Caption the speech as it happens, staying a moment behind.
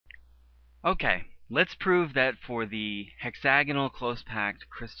Okay, let's prove that for the hexagonal close packed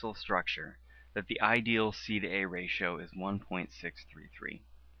crystal structure that the ideal C to A ratio is 1.633.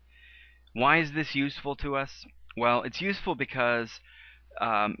 Why is this useful to us? Well, it's useful because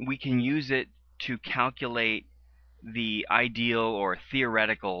we can use it to calculate the ideal or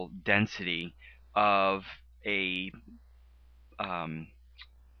theoretical density of a um,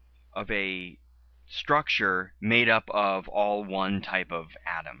 of a structure made up of all one type of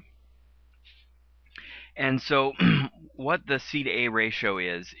atom. And so what the C to A ratio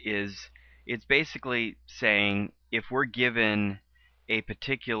is it's basically saying if we're given a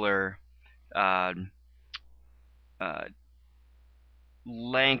particular uh, uh,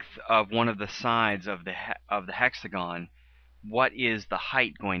 length of one of the sides of the hexagon, what is the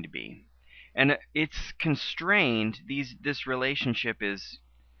height going to be? And it's constrained. This relationship is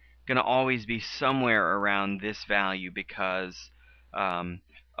going to always be somewhere around this value because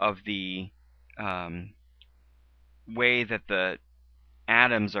of the um, way that the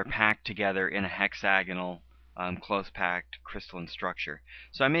atoms are packed together in a hexagonal close packed crystalline structure.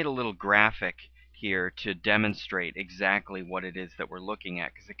 So I made a little graphic here to demonstrate exactly what it is that we're looking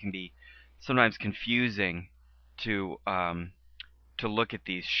at, because it can be sometimes confusing to look at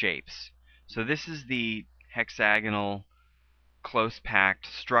these shapes. So this is the hexagonal close packed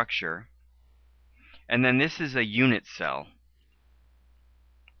structure, and then this is a unit cell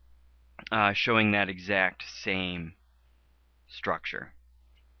showing that exact same structure.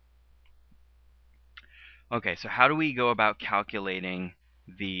 Okay, so how do we go about calculating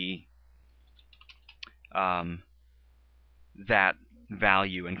the that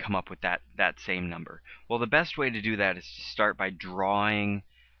value and come up with that same number? Well, the best way to do that is to start by drawing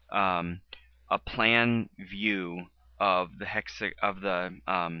a plan view of the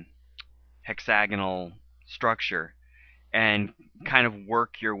hexagonal structure and kind of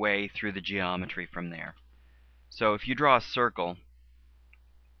work your way through the geometry from there. So if you draw a circle,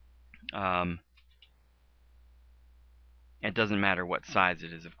 it doesn't matter what size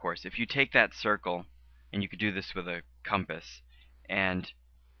it is, of course. If you take that circle, and you could do this with a compass, and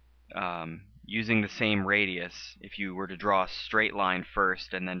using the same radius, if you were to draw a straight line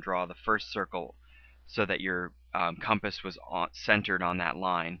first and then draw the first circle so that your compass was centered on that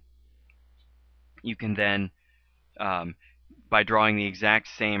line, you can then, by drawing the exact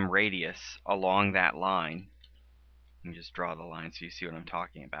same radius along that line, let me just draw the line so you see what I'm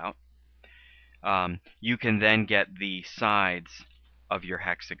talking about. You can then get the sides of your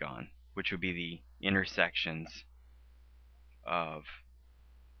hexagon, which would be the intersections of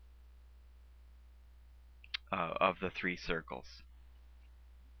the three circles.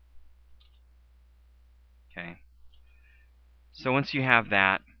 Okay. So once you have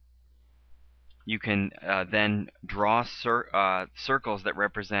that, you can then draw circles that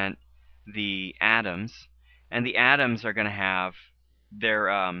represent the atoms, and the atoms are going to have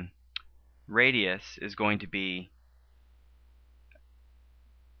their radius is going to be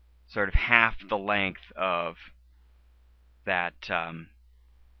sort of half the length of that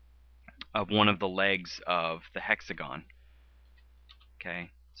of one of the legs of the hexagon.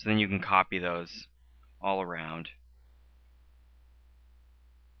 Okay, so then you can copy those all around.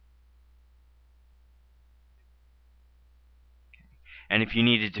 And if you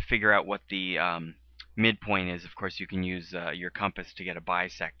needed to figure out what the midpoint is, of course, you can use your compass to get a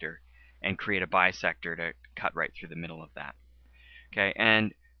bisector and create a bisector to cut right through the middle of that. Okay,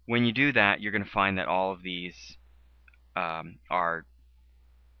 and when you do that, you're going to find that all of these they're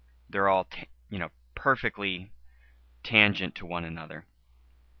all perfectly tangent to one another.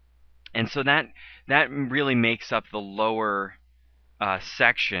 And so that really makes up the lower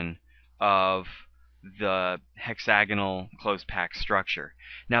section of the hexagonal close packed structure.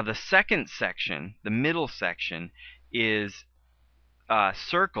 Now the second section, the middle section, is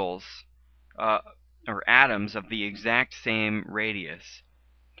circles or atoms of the exact same radius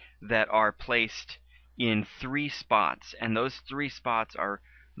that are placed in 3 spots, and those 3 spots are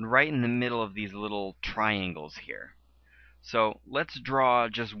right in the middle of these little triangles here. So let's draw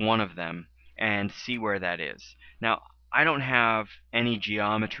just one of them and see where that is. Now, I don't have any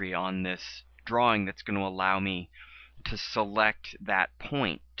geometry on this drawing that's going to allow me to select that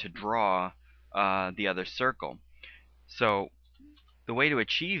point to draw the other circle. So the way to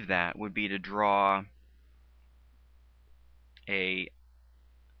achieve that would be to draw a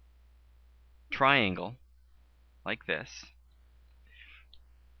triangle like this.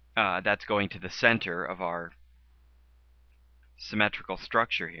 That's going to the center of our symmetrical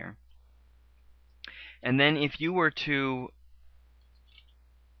structure here. And then if you were to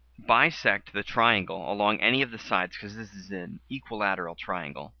bisect the triangle along any of the sides, because this is an equilateral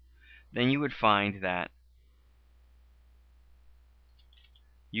triangle, then you would find that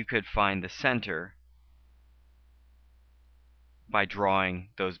you could find the center by drawing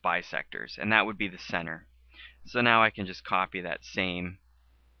those bisectors, and that would be the center. So now I can just copy that same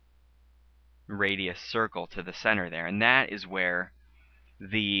radius circle to the center there, and that is where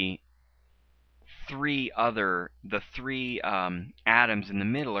the three atoms in the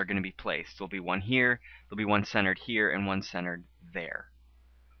middle are going to be placed. There'll be one here, there'll be one centered here, and one centered there.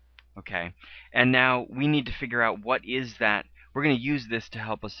 Okay, and now we need to figure out what is that. We're going to use this to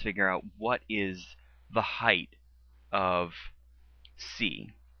help us figure out what is the height of C.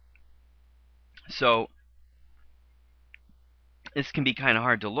 So this can be kind of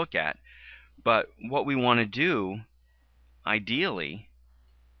hard to look at, but what we want to do, ideally,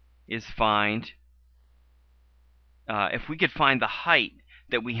 is find, if we could find the height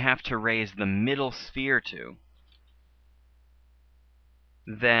that we have to raise the middle sphere to,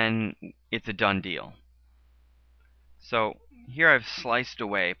 then it's a done deal. So here I've sliced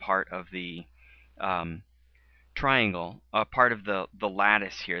away part of the triangle, part of the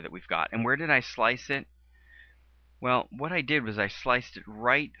lattice here that we've got. And where did I slice it? Well, what I did was I sliced it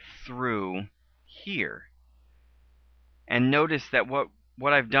right through here. And notice that what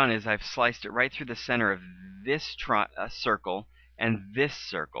I've done is I've sliced it right through the center of this circle and this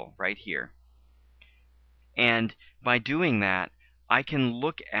circle right here. And by doing that, I can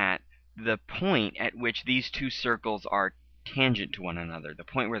look at the point at which these two circles are tangent to one another, the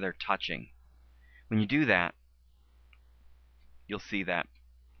point where they're touching. When you do that, you'll see that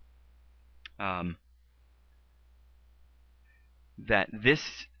that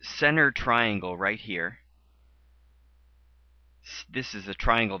this center triangle right here, this is a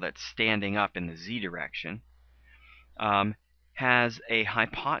triangle that's standing up in the z direction, has a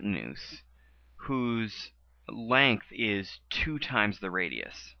hypotenuse whose length is 2 times the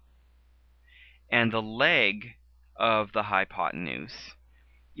radius. And the leg of the hypotenuse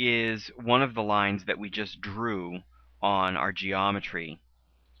is one of the lines that we just drew on our geometry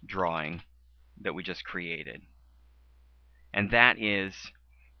drawing that we just created. And that is,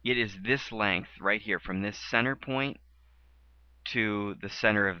 it is this length right here, from this center point to the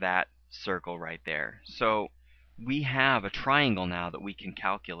center of that circle right there. So we have a triangle now that we can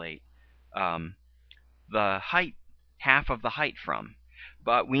calculate the height, half of the height from.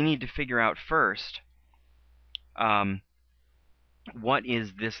 But we need to figure out first, what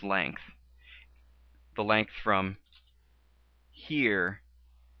is this length? The length from here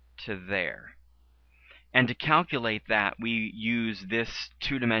to there. And to calculate that, we use this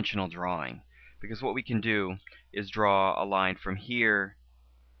two-dimensional drawing, because what we can do is draw a line from here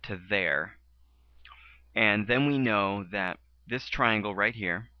to there. And then we know that this triangle right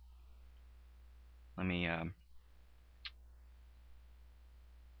here, let me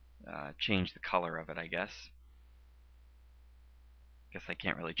change the color of it, I guess. Guess I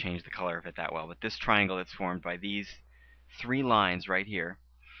can't really change the color of it that well, but this triangle that's formed by these 3 lines right here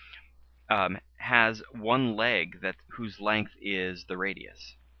has one leg whose length is the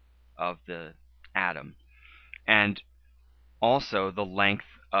radius of the atom. And also the length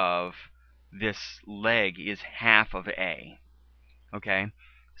of this leg is half of A. Okay,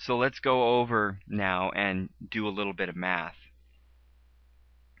 so let's go over now and do a little bit of math.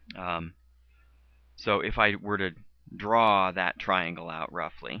 So if I were to draw that triangle out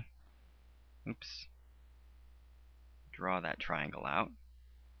roughly, draw that triangle out,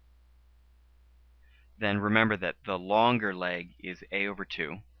 then remember that the longer leg is A over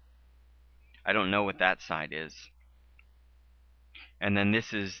 2. I don't know what that side is. And then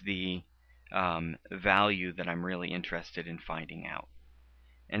this is the value that I'm really interested in finding out.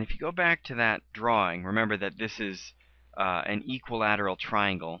 And if you go back to that drawing, remember that this is an equilateral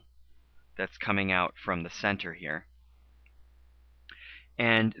triangle that's coming out from the center here.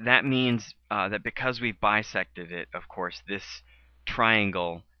 And that means that because we've bisected it, of course, this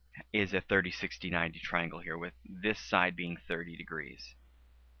triangle is a 30, 60, 90 triangle here, with this side being 30 degrees.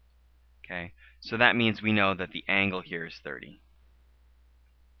 Okay, so that means we know that the angle here is 30.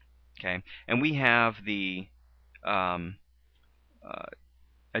 Okay, and we have the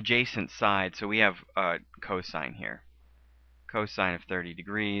adjacent side, so we have cosine here. Cosine of 30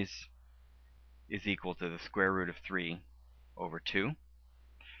 degrees is equal to the square root of 3 over 2.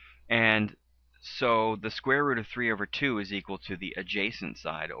 And so the square root of 3 over 2 is equal to the adjacent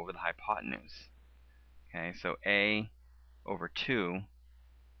side over the hypotenuse. Okay, so A over 2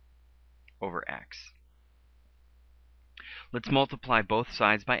 over x. Let's multiply both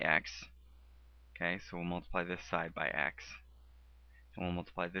sides by x. Okay, so we'll multiply this side by x, and we'll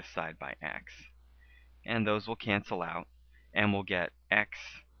multiply this side by x. And those will cancel out, and we'll get x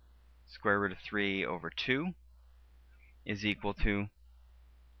square root of 3 over 2 is equal to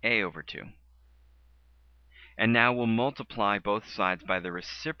a over 2. And now we'll multiply both sides by the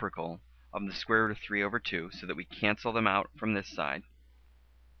reciprocal of the square root of 3 over 2 so that we cancel them out from this side.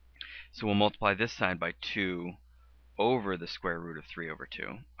 So we'll multiply this side by 2 over the square root of 3 over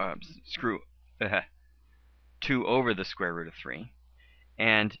 2. 2 over the square root of 3.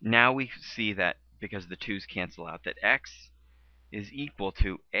 And now we see that, because the 2's cancel out, that x is equal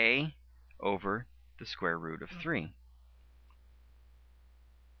to a over the square root of 3.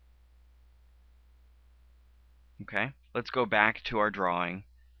 Okay, let's go back to our drawing,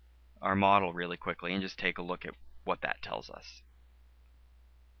 our model really quickly, and just take a look at what that tells us.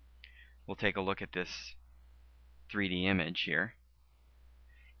 We'll take a look at this 3D image here.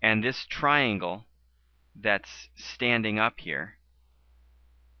 And this triangle that's standing up here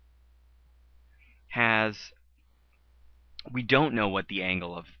we don't know what the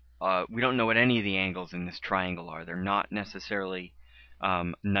angle of, we don't know what any of the angles in this triangle are. They're not necessarily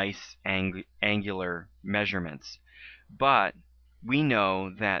nice angular measurements. But we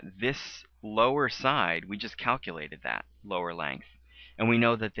know that this lower side, we just calculated that lower length. And we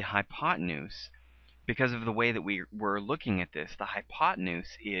know that the hypotenuse, because of the way that we were looking at this, the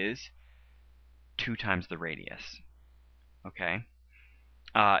hypotenuse is 2 times the radius. Okay?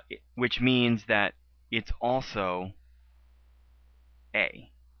 Which means that it's also a.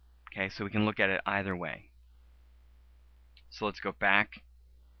 Okay, so we can look at it either way. So let's go back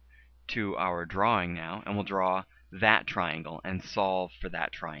to our drawing now, and we'll draw that triangle and solve for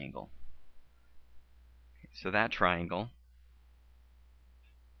that triangle. So that triangle,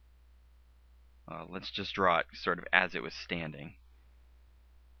 let's just draw it sort of as it was standing.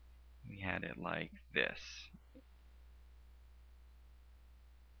 We had it like this.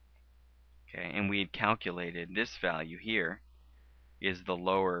 Okay, and we had calculated this value here is the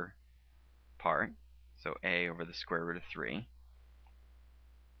lower part, so a over the square root of 3.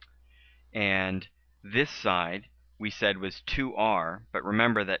 And this side we said was 2r, but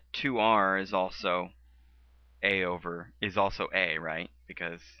remember that 2r is also a, right?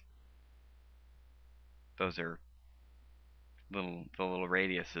 Because those are the little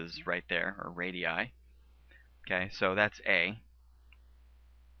radiuses right there, or radii. Okay, so that's a.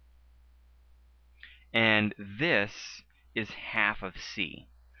 And this is half of c.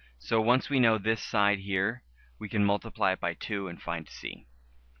 So once we know this side here, we can multiply it by 2 and find c.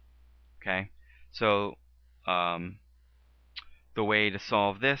 Okay, so the way to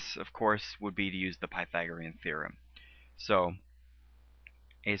solve this, of course, would be to use the Pythagorean theorem. So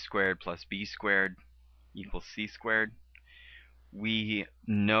a squared plus b squared equals c squared. We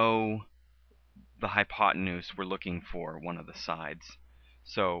know the hypotenuse. We're looking for one of the sides.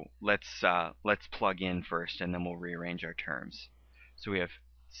 So let's plug in first, and then we'll rearrange our terms. So we have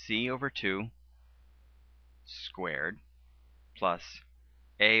c over 2 squared plus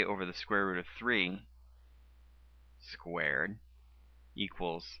a over the square root of 3 squared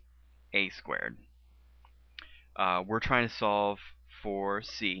equals a squared. We're trying to solve for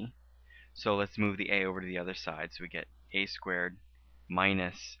c, so let's move the a over to the other side. So we get a squared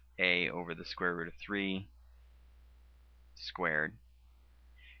minus a over the square root of 3 squared.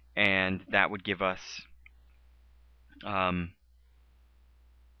 And that would give us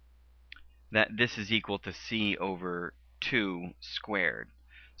that this is equal to c over 2 squared.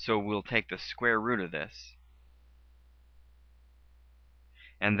 So we'll take the square root of this,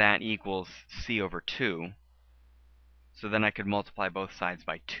 and that equals c over 2. So then I could multiply both sides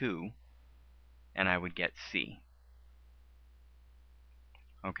by 2, and I would get c.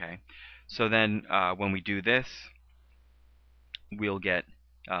 Okay, so then when we do this, we'll get,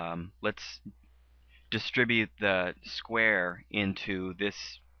 let's distribute the square into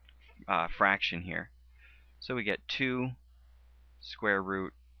this fraction here. So we get 2 square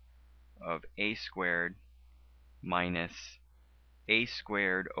root of a squared minus a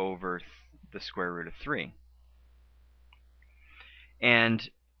squared over the square root of 3. And,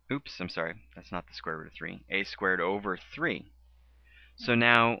 oops, I'm sorry, that's not the square root of 3. A squared over 3. So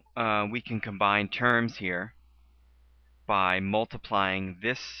now we can combine terms here by multiplying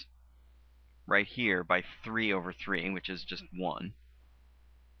this right here by 3 over 3, which is just 1.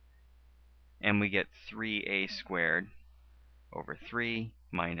 And we get 3a squared over 3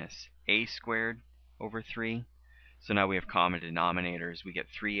 minus a squared over 3. So now we have common denominators. We get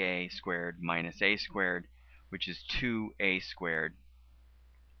 3a squared minus a squared, which is 2a squared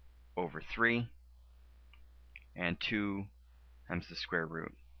over 3, and 2 times the square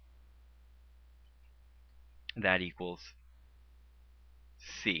root. That equals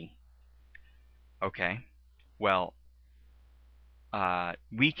c. Okay, well,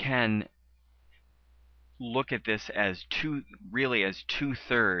 we can look at this as really as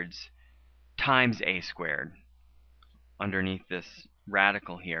 2/3 times a squared underneath this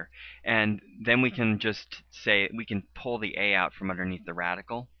radical here. And then we can just say, we can pull the a out from underneath the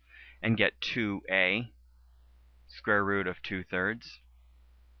radical and get 2a square root of 2/3.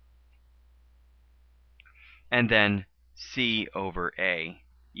 And then c over a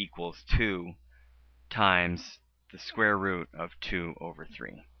equals 2 times the square root of 2 over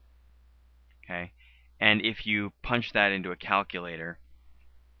 3. Okay? And if you punch that into a calculator,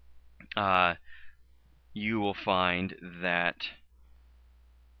 you will find that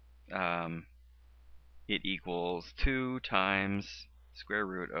it equals 2 times square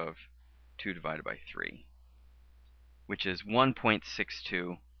root of 2 divided by 3, which is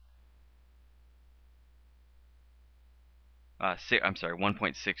 1.62. I'm sorry,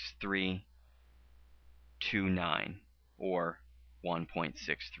 1.6329, or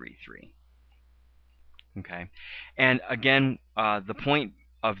 1.633. Okay, and again, the point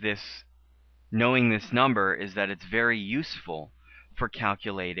of this, knowing this number, is that it's very useful for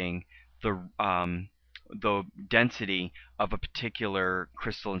calculating the density of a particular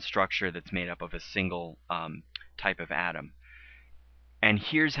crystalline structure that's made up of a single type of atom. And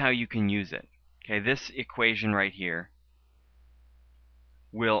here's how you can use it. Okay, this equation right here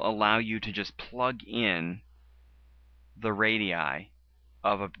will allow you to just plug in the radii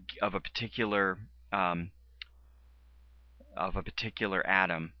of a particular atom,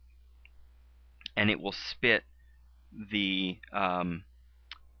 and it will spit the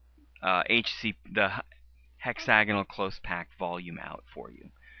the hexagonal close packed volume out for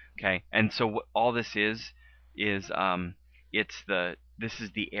you. Okay, and so what all this is this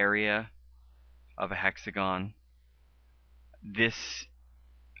is the area of a hexagon. This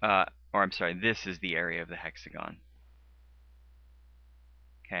this is the area of the hexagon.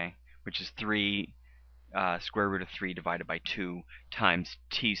 Okay, which is 3 square root of 3 divided by 2 times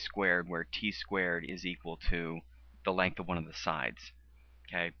t squared, where t squared is equal to the length of one of the sides.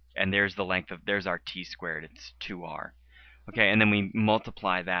 Okay, and there's the length of, there's our t squared, it's 2r. Okay, and then we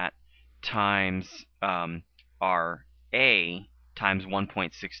multiply that times our a times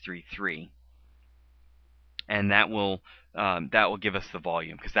 1.633, and that will give us the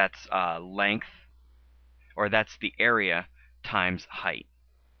volume, because that's length, or that's the area times height.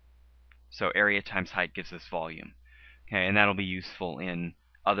 So area times height gives us volume. Okay, and that'll be useful in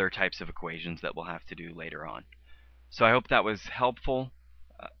other types of equations that we'll have to do later on. So I hope that was helpful.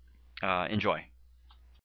 Enjoy.